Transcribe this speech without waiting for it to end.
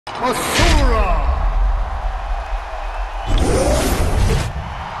ASURA!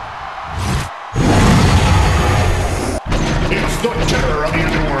 It's the terror of the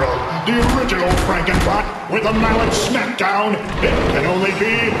underworld, the original Frankenbot with a mallet smackdown. It can only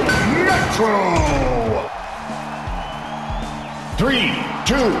be Metro! 3,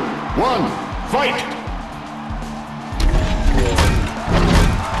 2, 1, fight!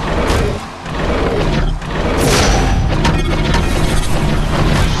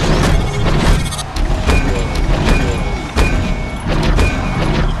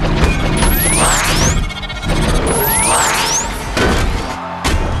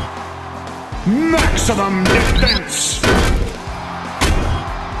 Maximum defense!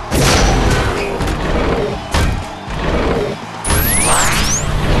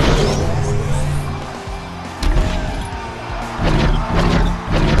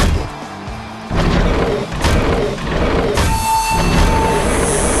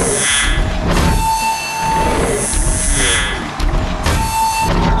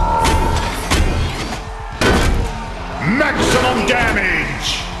 Maximum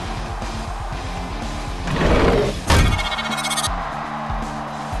damage!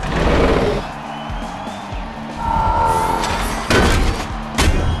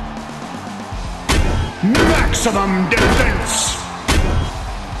 Maximum defense!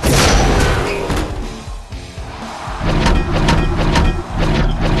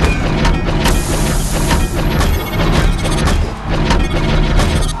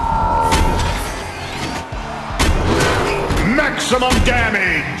 Maximum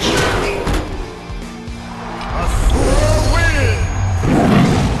damage! ASURA wins!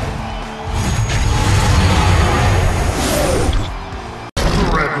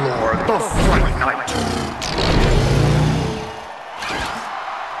 Dreadlord, the Fright Knight!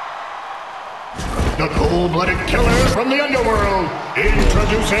 The cold-blooded killer from the underworld,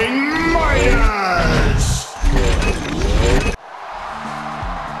 introducing Midas!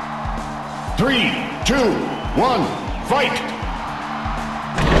 3, 2, 1, fight!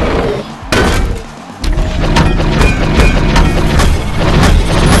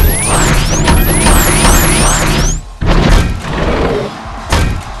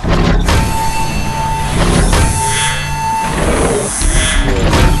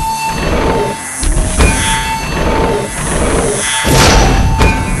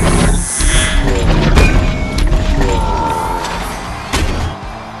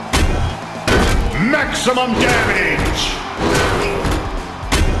 Maximum damage!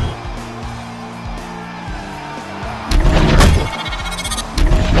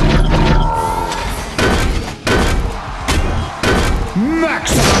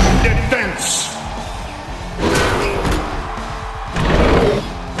 Maximum defense!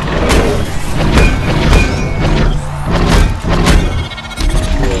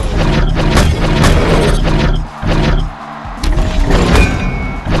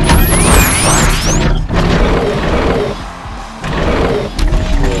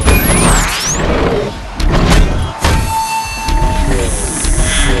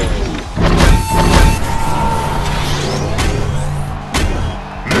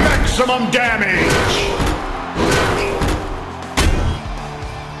 Maximum damage!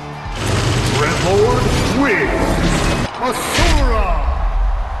 Dreadlord wins! ASURA!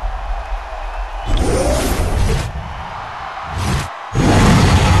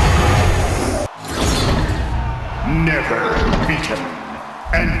 Never beaten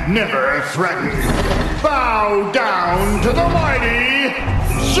and never threatened. Bow down to the mighty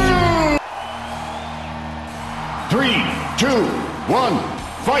Zeus! 3, 2, 1,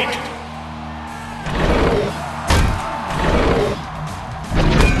 fight!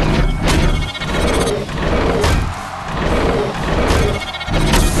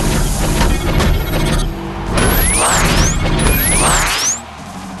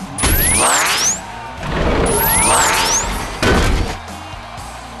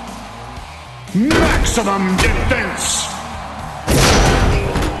 Maximum defense!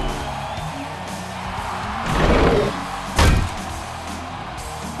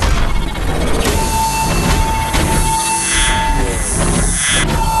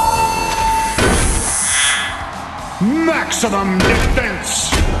 Maximum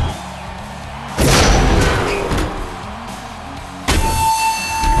defense!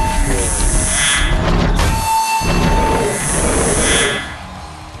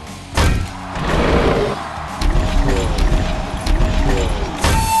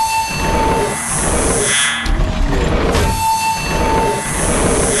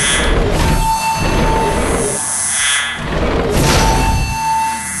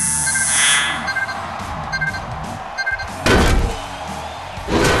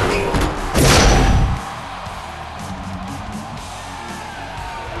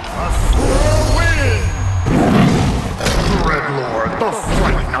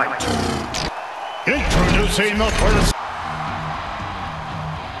 obtain the first.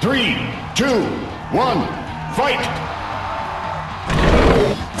 3, 2, 1, fight!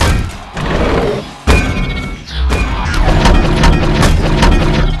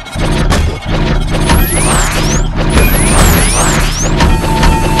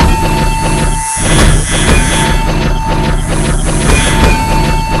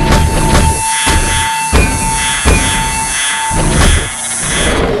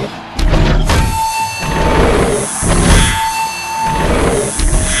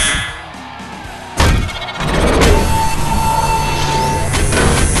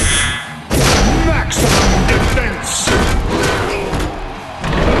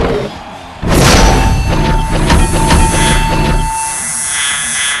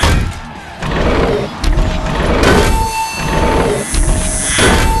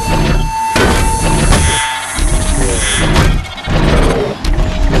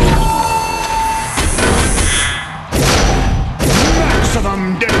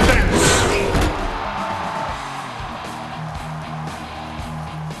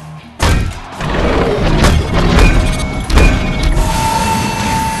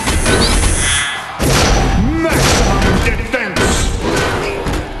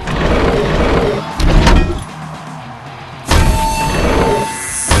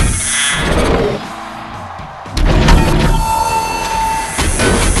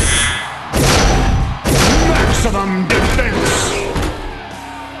 Maximum defense!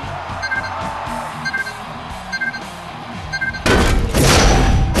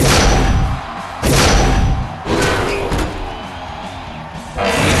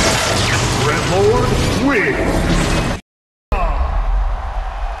 Dreadlord wins!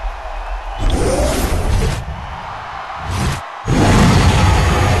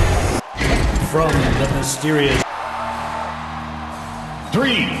 From the mysterious...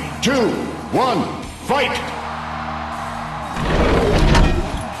 3, 2, 1, fight!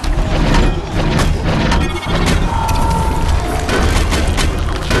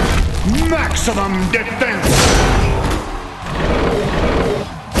 Maximum defense!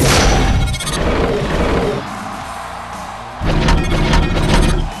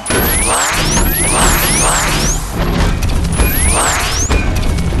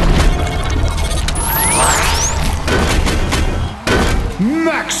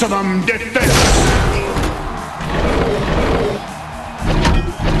 Maximum defense!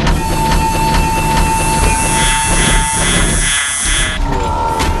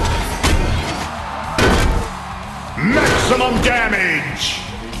 Maximum damage!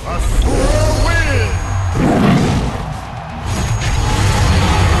 ASURA wins!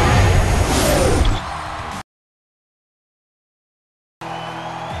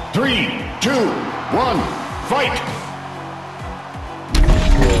 3, 2, 1, fight!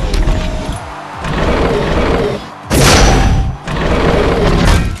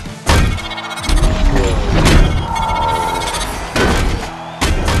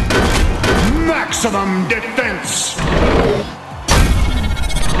 Maximum defense!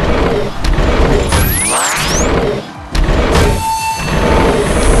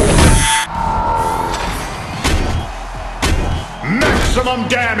 Maximum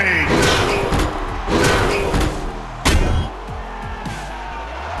damage!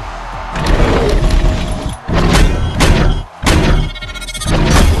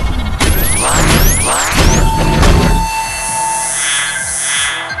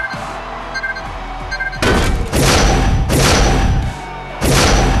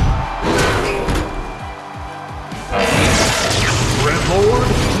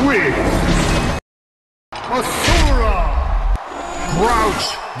 Dreadlord wins! ASURA! Crouch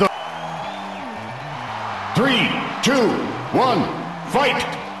the... 3, 2, 1, fight!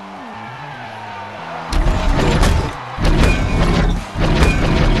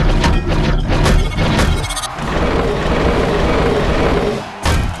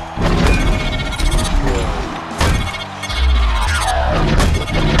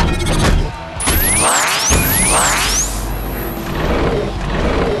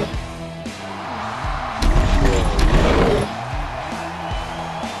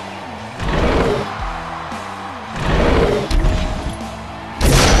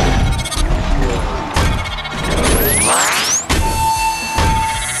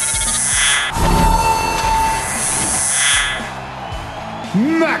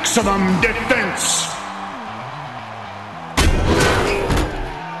 Maximum defense!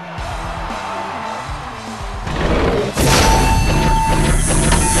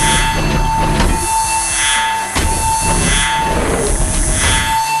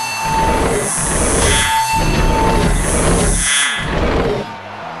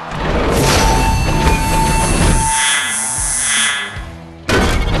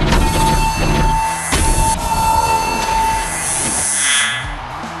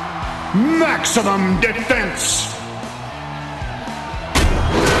 Maximum defense.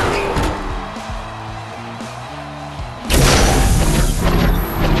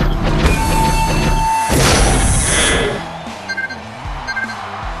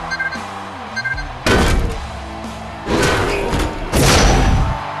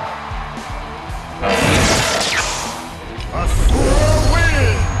 ASURA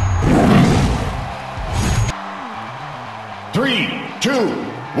win. 3, 2,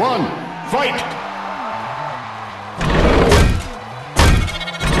 1, fight!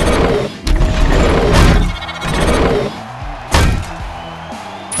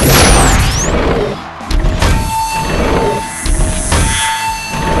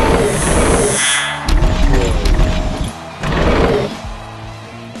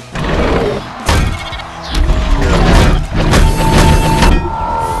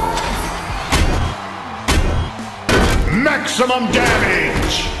 Maximum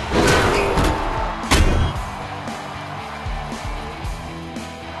damage!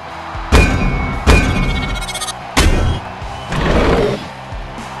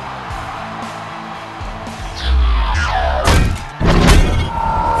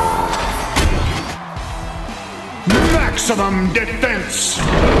 Maximum defense!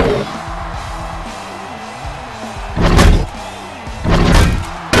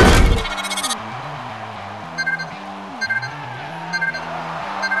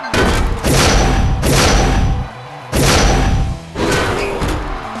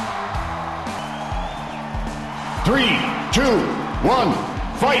 Three, two, one,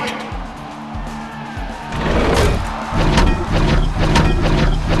 fight!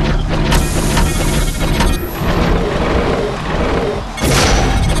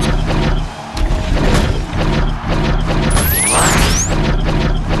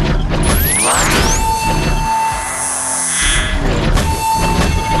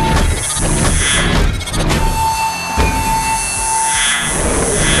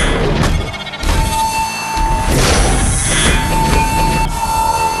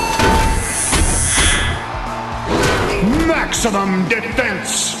 Maximum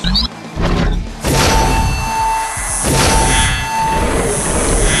defense!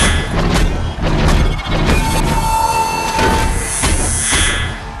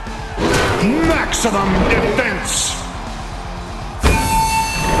 Maximum defense!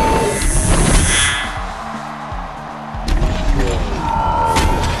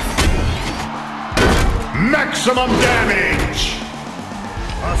 Maximum damage!